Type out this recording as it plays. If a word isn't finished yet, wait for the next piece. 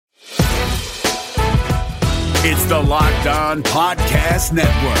It's the Locked On Podcast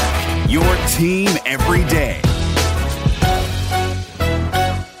Network, your team every day.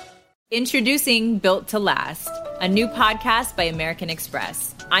 Introducing Built to Last, a new podcast by American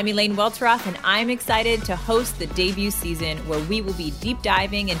Express. I'm Elaine Welteroth, and I'm excited to host the debut season where we will be deep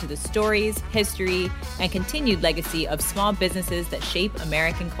diving into the stories, history, and continued legacy of small businesses that shape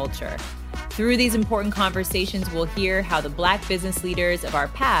American culture. Through these important conversations, we'll hear how the Black business leaders of our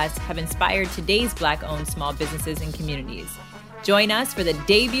past have inspired today's Black-owned small businesses and communities. Join us for the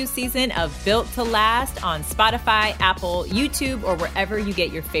debut season of Built to Last on Spotify, Apple, YouTube, or wherever you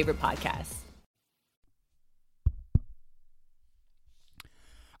get your favorite podcasts.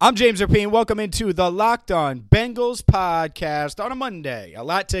 I'm James Rapien. Welcome into the Locked On Bengals podcast on a Monday. A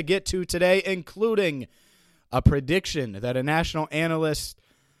lot to get to today, including a prediction that a national analyst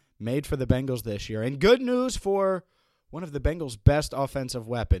made for the Bengals this year, and good news for one of the Bengals' best offensive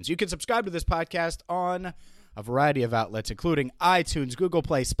weapons. You can subscribe to this podcast on a variety of outlets, including iTunes, Google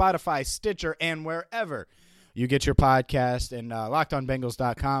Play, Spotify, Stitcher, and wherever you get your podcast. And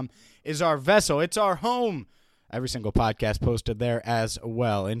LockedOnBengals.com is our vessel. It's our home. Every single podcast posted there as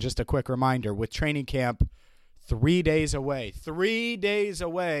well. And just a quick reminder, with training camp 3 days away,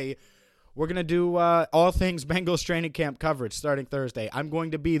 we're going to do all things Bengals training camp coverage starting Thursday. I'm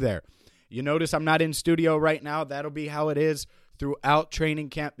going to be there. You notice I'm not in studio right now. That'll be how it is throughout training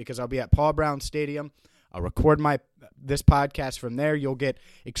camp because I'll be at Paul Brown Stadium. I'll record this podcast from there. You'll get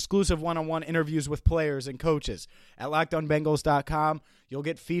exclusive one-on-one interviews with players and coaches. At LockedOnBengals.com, you'll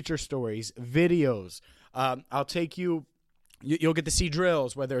get feature stories, videos. I'll take you'll get to see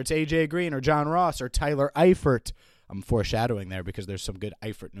drills, whether it's A.J. Green or John Ross or Tyler Eifert. I'm foreshadowing there because there's some good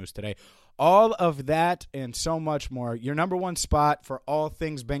Eifert news today. All of that and so much more. Your number one spot for all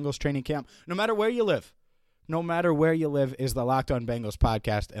things Bengals training camp, no matter where you live. No matter where you live is the Locked On Bengals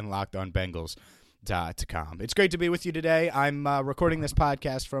podcast and LockedOnBengals.com. It's great to be with you today. I'm recording this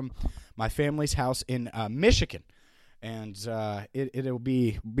podcast from my family's house in Michigan, and it'll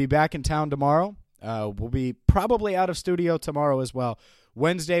be back in town tomorrow. We'll be probably out of studio tomorrow as well.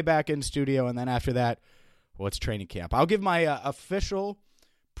 Wednesday back in studio, and then after that, well, it's training camp. I'll give my official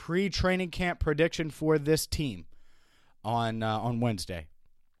pre-training camp prediction for this team on Wednesday.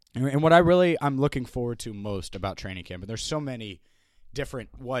 And what I'm looking forward to most about training camp, and there's so many different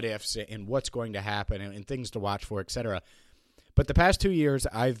what-ifs and what's going to happen and things to watch for, etc. But the past 2 years,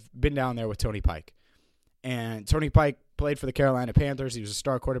 I've been down there with Tony Pike. And Tony Pike played for the Carolina Panthers. He was a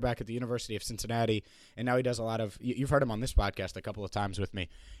star quarterback at the University of Cincinnati, and now he does a lot of – you've heard him on this podcast a couple of times with me.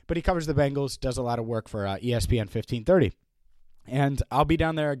 But he covers the Bengals, does a lot of work for ESPN 1530. And I'll be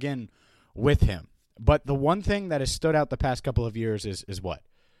down there again with him. But the one thing that has stood out the past couple of years is what?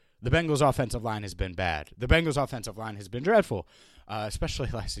 The Bengals' offensive line has been bad. The Bengals' offensive line has been dreadful,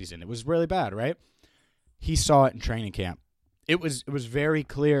 especially last season. It was really bad, right? He saw it in training camp. It was very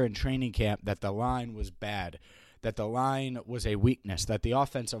clear in training camp that the line was bad, that the line was a weakness, that the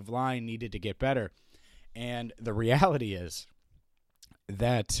offensive line needed to get better. And the reality is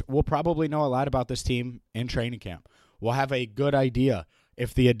that we'll probably know a lot about this team in training camp. We'll have a good idea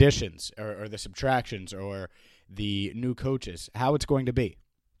if the additions or the subtractions or the new coaches, how it's going to be.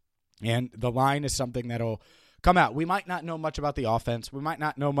 And the line is something that'll come out. We might not know much about the offense. We might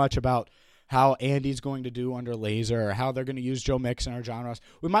not know much about how Andy's going to do under Laser or how they're going to use Joe Mixon or John Ross.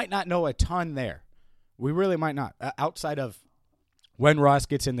 We might not know a ton there. We really might not, outside of when Ross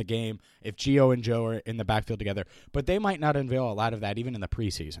gets in the game, if Gio and Joe are in the backfield together. But they might not unveil a lot of that even in the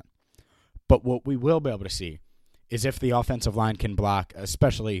preseason. But what we will be able to see is if the offensive line can block,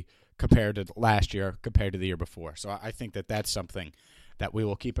 especially compared to last year, compared to the year before. So I think that that's something that we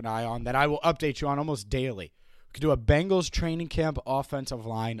will keep an eye on, that I will update you on almost daily. We could do a Bengals training camp offensive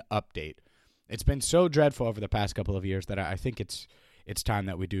line update. It's been so dreadful over the past couple of years that I think it's time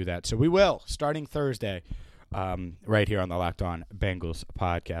that we do that. So we will, starting Thursday, right here on the Locked On Bengals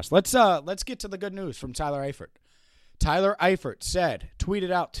podcast. Let's get to the good news from Tyler Eifert. Tyler Eifert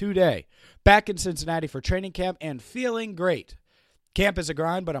tweeted out today, back in Cincinnati for training camp and feeling great. Camp is a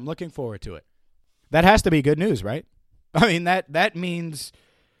grind, but I'm looking forward to it. That has to be good news, right? I mean, that means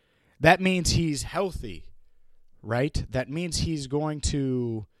he's healthy, right? That means he's going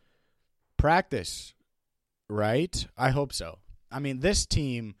to practice, right? I hope so. I mean, this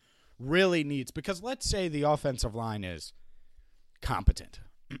team really needs, because let's say the offensive line is competent.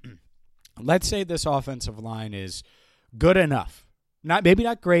 Let's say this offensive line is good enough. Maybe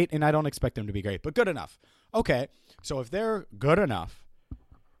not great, and I don't expect them to be great, but good enough. Okay, so if they're good enough,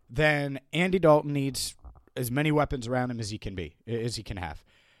 then Andy Dalton needs as many weapons around him as he can have.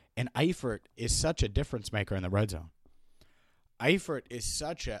 And Eifert is such a difference maker in the red zone. Eifert is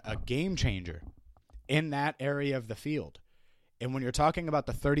such a game changer. in that area of the field. And when you're talking about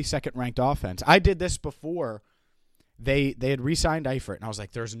the 32nd ranked offense, I did this before they had re-signed Eifert, and I was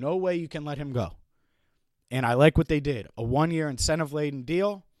like, there's no way you can let him go. And I like what they did. A 1-year incentive-laden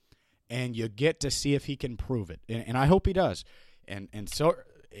deal, and you get to see if he can prove it. And I hope he does. And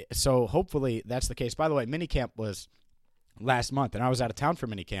so hopefully that's the case. By the way, minicamp was last month, and I was out of town for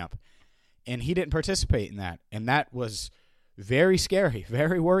minicamp, and he didn't participate in that. And that was very scary,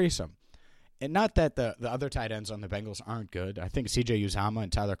 very worrisome. And not that the other tight ends on the Bengals aren't good. I think C.J. Uzomah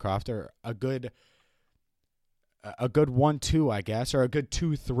and Tyler Eifert are a good 1-2, I guess, or a good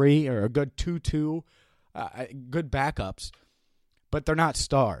 2-3, or a good 2-2, good backups. But they're not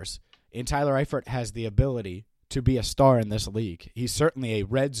stars. And Tyler Eifert has the ability to be a star in this league. He's certainly a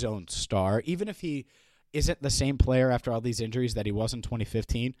red zone star. Even if he isn't the same player after all these injuries that he was in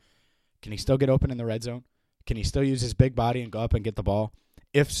 2015, can he still get open in the red zone? Can he still use his big body and go up and get the ball?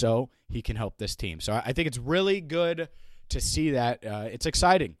 If so, he can help this team. So I think it's really good to see that. It's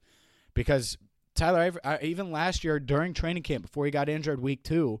exciting because Tyler Eifert, even last year during training camp before he got injured week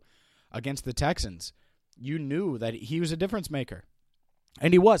 2 against the Texans, you knew that he was a difference maker.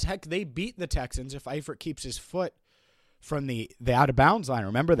 And he was. Heck, they beat the Texans if Eifert keeps his foot from the out-of-bounds line.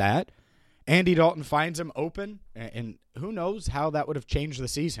 Remember that? Andy Dalton finds him open, and who knows how that would have changed the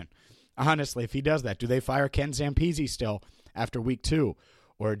season. Honestly, if he does that, do they fire Ken Zampese still after week 2?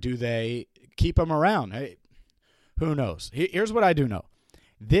 Or do they keep him around? Hey, who knows? Here's what I do know.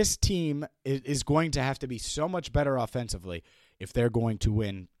 This team is going to have to be so much better offensively if they're going to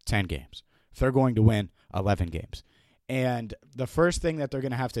win 10 games, if they're going to win 11 games. And the first thing that they're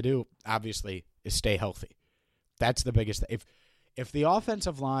going to have to do, obviously, is stay healthy. That's the biggest thing. If the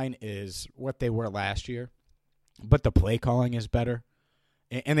offensive line is what they were last year, but the play calling is better,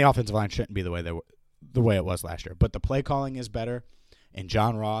 and the offensive line shouldn't be the way it was last year, but the play calling is better, and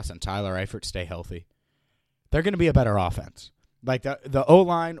John Ross and Tyler Eifert stay healthy, they're going to be a better offense. Like the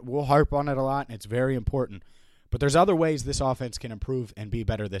O-line, we'll harp on it a lot, and it's very important. But there's other ways this offense can improve and be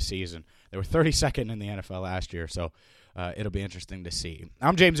better this season. They were 32nd in the NFL last year, so it'll be interesting to see.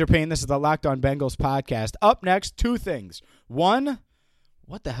 I'm James Rapien. This is the Locked On Bengals podcast. Up next, 2 things. 1,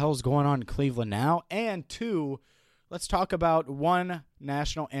 what the hell's going on in Cleveland now? And 2, let's talk about one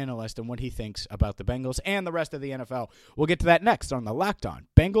national analyst and what he thinks about the Bengals and the rest of the NFL. We'll get to that next on the Locked On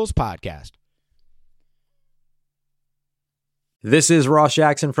Bengals podcast. This is Ross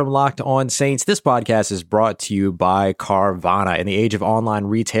Jackson from Locked On Saints. This podcast is brought to you by Carvana. In the age of online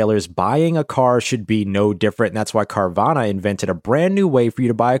retailers, buying a car should be no different. And that's why Carvana invented a brand new way for you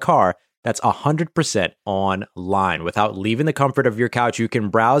to buy a car that's 100% online. Without leaving the comfort of your couch, you can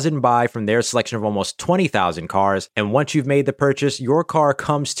browse and buy from their selection of almost 20,000 cars. And once you've made the purchase, your car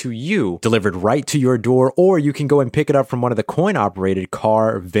comes to you, delivered right to your door, or you can go and pick it up from one of the coin-operated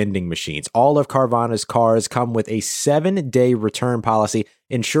car vending machines. All of Carvana's cars come with a 7-day return policy,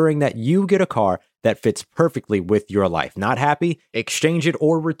 ensuring that you get a car that fits perfectly with your life. Not happy? Exchange it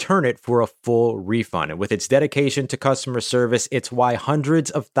or return it for a full refund. And with its dedication to customer service, it's why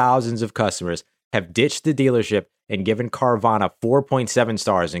hundreds of thousands of customers have ditched the dealership and given Carvana 4.7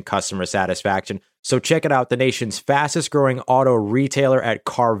 stars in customer satisfaction. So check it out, the nation's fastest growing auto retailer at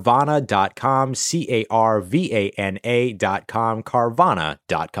Carvana.com, Carvana.com,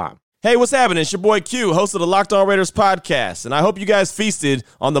 Carvana.com. Hey, what's happening? It's your boy Q, host of the Locked On Raiders podcast, and I hope you guys feasted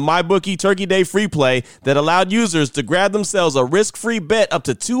on the MyBookie Turkey Day free play that allowed users to grab themselves a risk-free bet up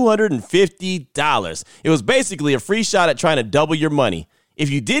to $250. It was basically a free shot at trying to double your money.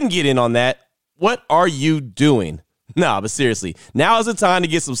 If you didn't get in on that, what are you doing? Nah, but seriously, now is the time to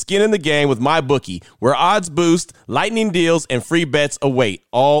get some skin in the game with MyBookie, where odds boost, lightning deals, and free bets await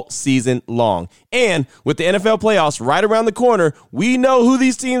all season long. And with the NFL playoffs right around the corner, we know who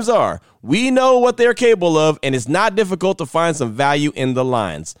these teams are. We know what they're capable of, and it's not difficult to find some value in the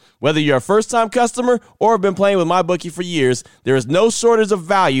lines. Whether you're a first-time customer or have been playing with MyBookie for years, there is no shortage of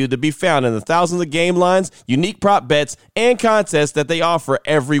value to be found in the thousands of game lines, unique prop bets, and contests that they offer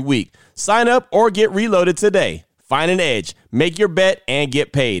every week. Sign up or get reloaded today. Find an edge, make your bet, and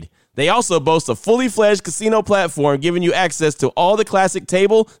get paid. They also boast a fully fledged casino platform giving you access to all the classic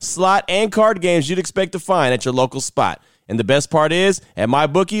table, slot, and card games you'd expect to find at your local spot. And the best part is, at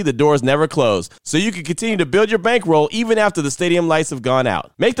MyBookie, the doors never close, so you can continue to build your bankroll even after the stadium lights have gone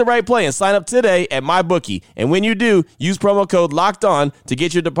out. Make the right play and sign up today at MyBookie. And when you do, use promo code LOCKEDON to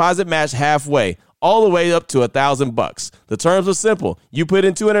get your deposit matched halfway, all the way up to $1,000. The terms are simple. You put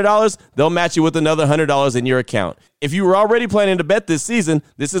in $200, they'll match you with another $100 in your account. If you were already planning to bet this season,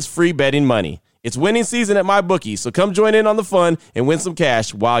 this is free betting money. It's winning season at MyBookie, so come join in on the fun and win some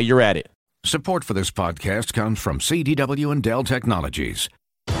cash while you're at it. Support for this podcast comes from CDW and Dell Technologies.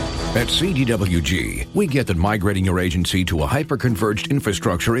 At CDWG, we get that migrating your agency to a hyper-converged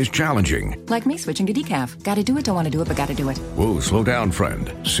infrastructure is challenging. Like me switching to decaf. Gotta do it, don't want to do it, but gotta do it. Whoa, slow down, friend.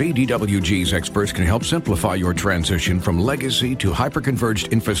 CDWG's experts can help simplify your transition from legacy to hyper-converged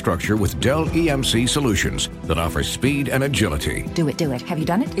infrastructure with Dell EMC solutions that offer speed and agility. Do it, do it. Have you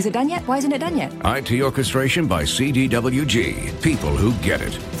done it? Is it done yet? Why isn't it done yet? IT orchestration by CDWG. People who get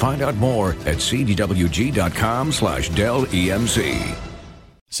it. Find out more at cdwg.com/Dell EMC.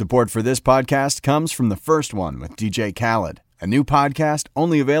 Support for this podcast comes from The First One with DJ Khaled, a new podcast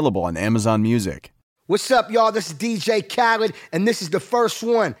only available on Amazon Music. What's up, y'all? This is DJ Khaled, and this is The First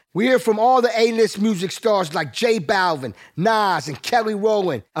One. We hear from all the A-list music stars like J Balvin, Nas, and Kelly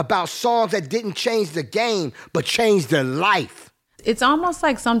Rowland about songs that didn't change the game, but changed their life. It's almost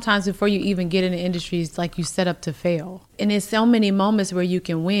like sometimes before you even get in the industry, it's like you set up to fail. And there's so many moments where you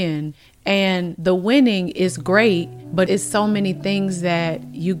can win. And the winning is great, but it's so many things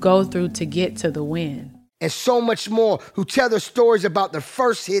that you go through to get to the win. And so much more, who tell their stories about their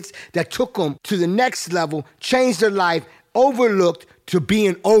first hits that took them to the next level, changed their life, overlooked to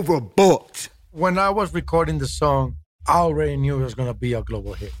being overbooked. When I was recording the song, I already knew it was going to be a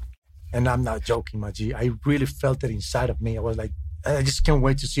global hit. And I'm not joking, my G. I really felt it inside of me. I was like, I just can't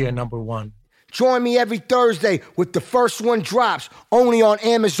wait to see it number one. Join me every Thursday with The First One drops only on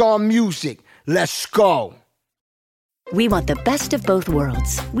Amazon Music. Let's go. We want the best of both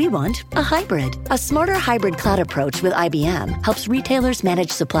worlds. We want a hybrid. A smarter hybrid cloud approach with IBM helps retailers manage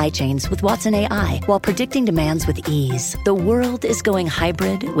supply chains with Watson AI while predicting demands with ease. The world is going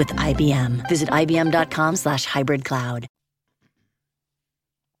hybrid with IBM. Visit IBM.com/hybrid cloud.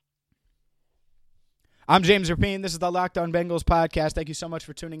 I'm James Rapien. This is the Locked On Bengals podcast. Thank you so much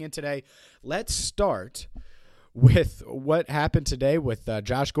for tuning in today. Let's start with what happened today with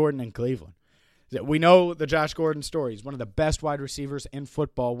Josh Gordon in Cleveland. We know the Josh Gordon story. He's one of the best wide receivers in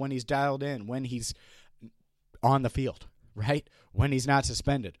football when he's dialed in, when he's on the field, right? When he's not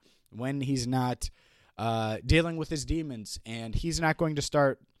suspended, when he's not dealing with his demons, and he's not going to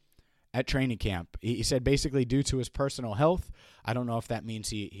start at training camp. He said basically due to his personal health. I don't know if that means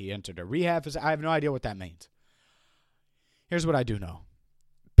he entered a rehab. I have no idea what that means. Here's what I do know.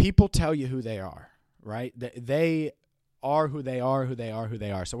 People tell you who they are, right? They are who they are, who they are, who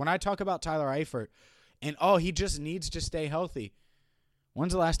they are. So when I talk about Tyler Eifert and, he just needs to stay healthy,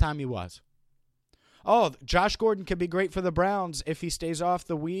 when's the last time he was? Josh Gordon could be great for the Browns if he stays off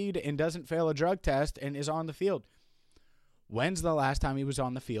the weed and doesn't fail a drug test and is on the field. When's the last time he was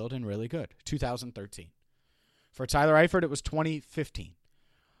on the field and really good? 2013. For Tyler Eifert, it was 2015.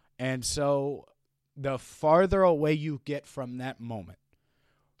 And so the farther away you get from that moment,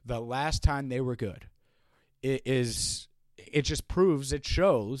 the last time they were good, it just proves, it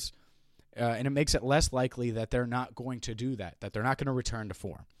shows, and it makes it less likely that they're not going to do that they're not going to return to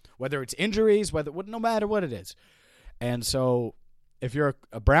form. Whether it's injuries, no matter what it is. And so if you're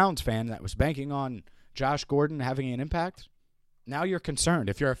a Browns fan that was banking on Josh Gordon having an impact, now you're concerned.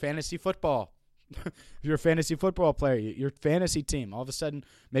 If you're a fantasy football player, your fantasy team, all of a sudden,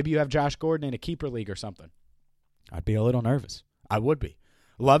 maybe you have Josh Gordon in a keeper league or something. I'd be a little nervous. I would be.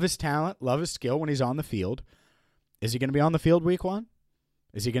 Love his talent, love his skill when he's on the field. Is he going to be on the field week 1?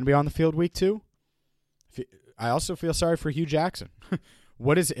 Is he going to be on the field week 2? I also feel sorry for Hugh Jackson.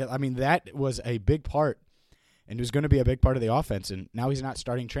 What is it? I mean, that was a big part, and it was going to be a big part of the offense, and now he's not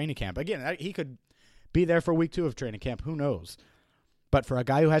starting training camp. Again, he could be there for week 2 of training camp. Who knows? But for a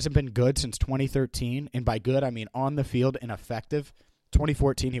guy who hasn't been good since 2013, and by good, I mean on the field and effective,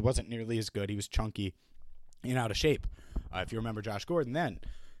 2014, he wasn't nearly as good. He was chunky and out of shape, if you remember Josh Gordon then.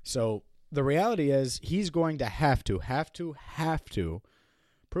 So the reality is he's going to have to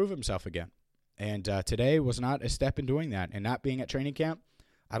prove himself again. And today was not a step in doing that. And not being at training camp,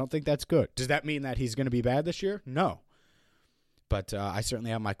 I don't think that's good. Does that mean that he's going to be bad this year? No. But I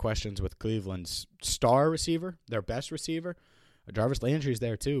certainly have my questions with Cleveland's star receiver, their best receiver. Jarvis Landry's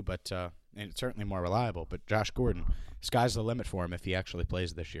there too, but and it's certainly more reliable. But Josh Gordon, sky's the limit for him if he actually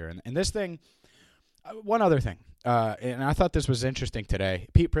plays this year. And this thing, one other thing, and I thought this was interesting today.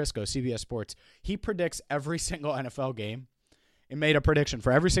 Pete Prisco, CBS Sports, he predicts every single NFL game and made a prediction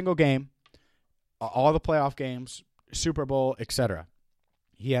for every single game, all the playoff games, Super Bowl, etc.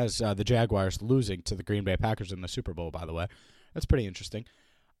 He has the Jaguars losing to the Green Bay Packers in the Super Bowl, by the way. That's pretty interesting.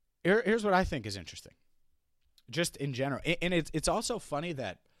 Here's what I think is interesting. Just in general. And it's also funny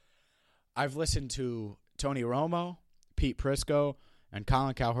that I've listened to Tony Romo, Pete Prisco, and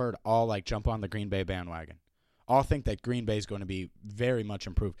Colin Cowherd all jump on the Green Bay bandwagon. All think that Green Bay is going to be very much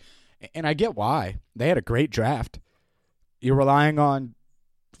improved. And I get why. They had a great draft. You're relying on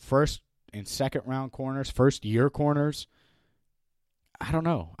first and second round corners, first year corners. I don't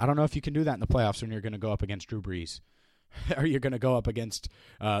know. I don't know if you can do that in the playoffs when you're going to go up against Drew Brees. Or you're going to go up against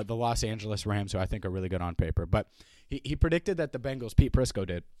the Los Angeles Rams, who I think are really good on paper. But he predicted that the Bengals, Pete Prisco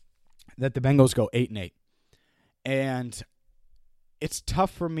did, that the Bengals go 8-8. And it's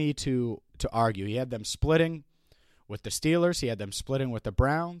tough for me to argue. He had them splitting with the Steelers. He had them splitting with the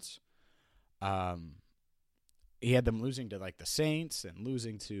Browns. He had them losing to like the Saints and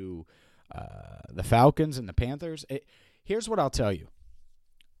losing to the Falcons and the Panthers. Here's what I'll tell you.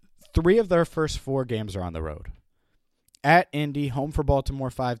 3 of their first 4 games are on the road. At Indy, home for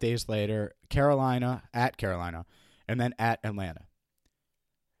Baltimore 5 days later, Carolina, and then at Atlanta.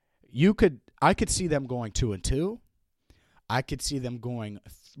 I could see them going 2-2. I could see them going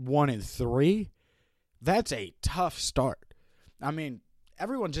 1-3. That's a tough start. I mean,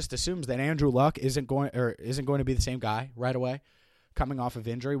 everyone just assumes that Andrew Luck isn't going to be the same guy right away, coming off of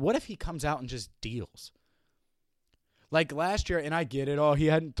injury. What if he comes out and just deals? Like last year, and I get it. Oh, he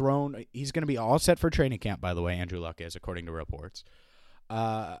hadn't thrown. He's going to be all set for training camp, by the way, Andrew Luck is, according to reports.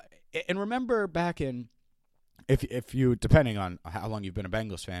 And remember back in, if you, depending on how long you've been a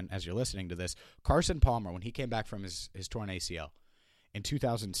Bengals fan as you're listening to this, Carson Palmer, when he came back from his torn ACL in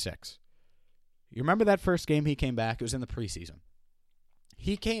 2006, you remember that first game he came back? It was in the preseason.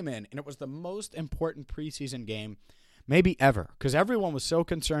 He came in, and it was the most important preseason game maybe ever, because everyone was so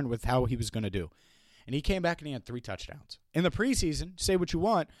concerned with how he was going to do. And he came back and he had 3 touchdowns. In the preseason, say what you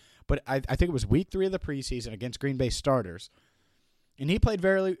want, but I think it was week 3 of the preseason against Green Bay starters. And he played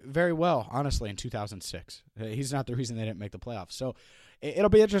very, very well, honestly, in 2006. He's not the reason they didn't make the playoffs. So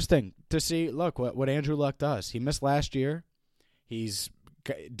it'll be interesting to see, look, what Andrew Luck does. He missed last year. He's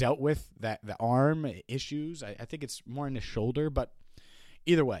dealt with the arm issues. I think it's more in his shoulder. But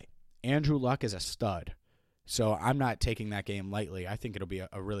either way, Andrew Luck is a stud. So I'm not taking that game lightly. I think it'll be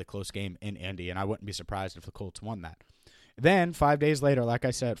a really close game in Indy, and I wouldn't be surprised if the Colts won that. Then 4 days later, it'll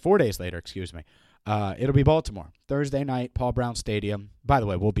be Baltimore. Thursday night, Paul Brown Stadium. By the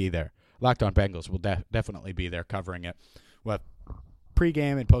way, we'll be there. Locked On Bengals will definitely be there covering it. We'll have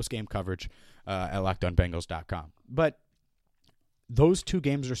pregame and postgame coverage at LockedOnBengals.com. But those 2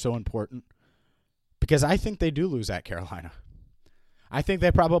 games are so important because I think they do lose at Carolina. I think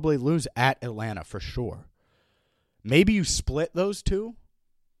they probably lose at Atlanta for sure. Maybe you split those 2,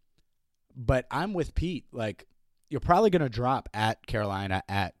 but I'm with Pete. Like, you're probably going to drop at Carolina,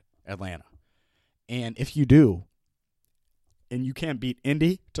 at Atlanta. And if you do, and you can't beat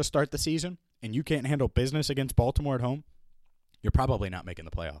Indy to start the season, and you can't handle business against Baltimore at home, you're probably not making the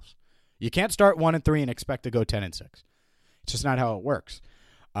playoffs. You can't start 1-3 and expect to go 10-6. It's just not how it works.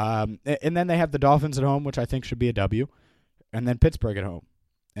 And then they have the Dolphins at home, which I think should be a W, and then Pittsburgh at home.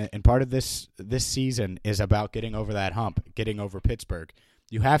 And part of this season is about getting over that hump, getting over Pittsburgh.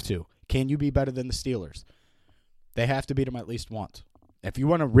 You have to. Can you be better than the Steelers? They have to beat them at least once. If you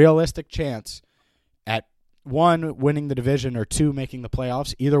want a realistic chance at 1, winning the division, or 2, making the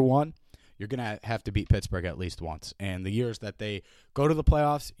playoffs, either one, you're going to have to beat Pittsburgh at least once. And the years that they go to the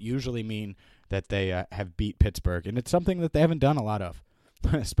playoffs usually mean that they have beat Pittsburgh. And it's something that they haven't done a lot of,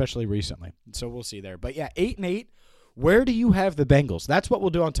 especially recently. So we'll see there. But yeah, 8-8. Where do you have the Bengals? That's what we'll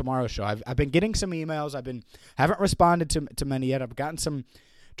do on tomorrow's show. I've been getting some emails. Haven't responded to many yet. I've gotten some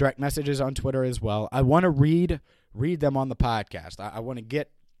direct messages on Twitter as well. I want to read them on the podcast. I want to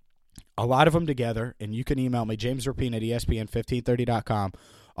get a lot of them together, and you can email me, James Rapien at ESPN1530.com.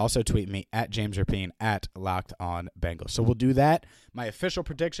 Also tweet me at James Rapien at Locked On Bengals. So we'll do that. My official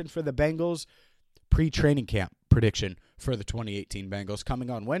prediction for the Bengals, pre-training camp prediction for the 2018 Bengals, coming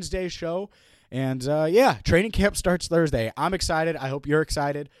on Wednesday's show. And, training camp starts Thursday. I'm excited. I hope you're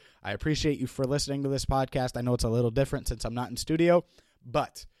excited. I appreciate you for listening to this podcast. I know it's a little different since I'm not in studio,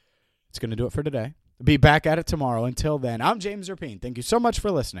 but it's going to do it for today. Be back at it tomorrow. Until then, I'm James Rapien. Thank you so much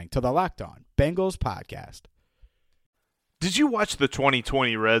for listening to the Locked On Bengals podcast. Did you watch the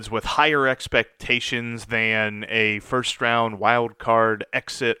 2020 Reds with higher expectations than a first-round wild card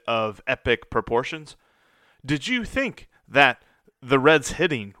exit of epic proportions? Did you think that the Reds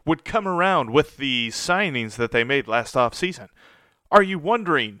hitting would come around with the signings that they made last offseason? Are you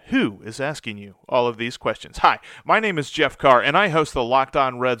wondering who is asking you all of these questions? Hi, my name is Jeff Carr, and I host the Locked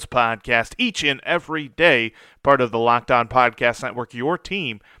On Reds podcast each and every day, part of the Locked On Podcast Network, your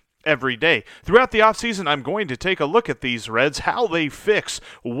team every day. Throughout the offseason, I'm going to take a look at these Reds, how they fix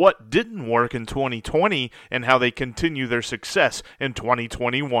what didn't work in 2020, and how they continue their success in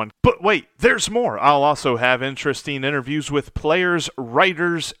 2021. But wait, there's more. I'll also have interesting interviews with players,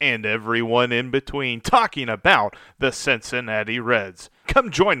 writers, and everyone in between talking about the Cincinnati Reds.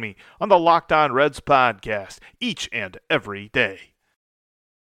 Come join me on the Locked On Reds podcast each and every day.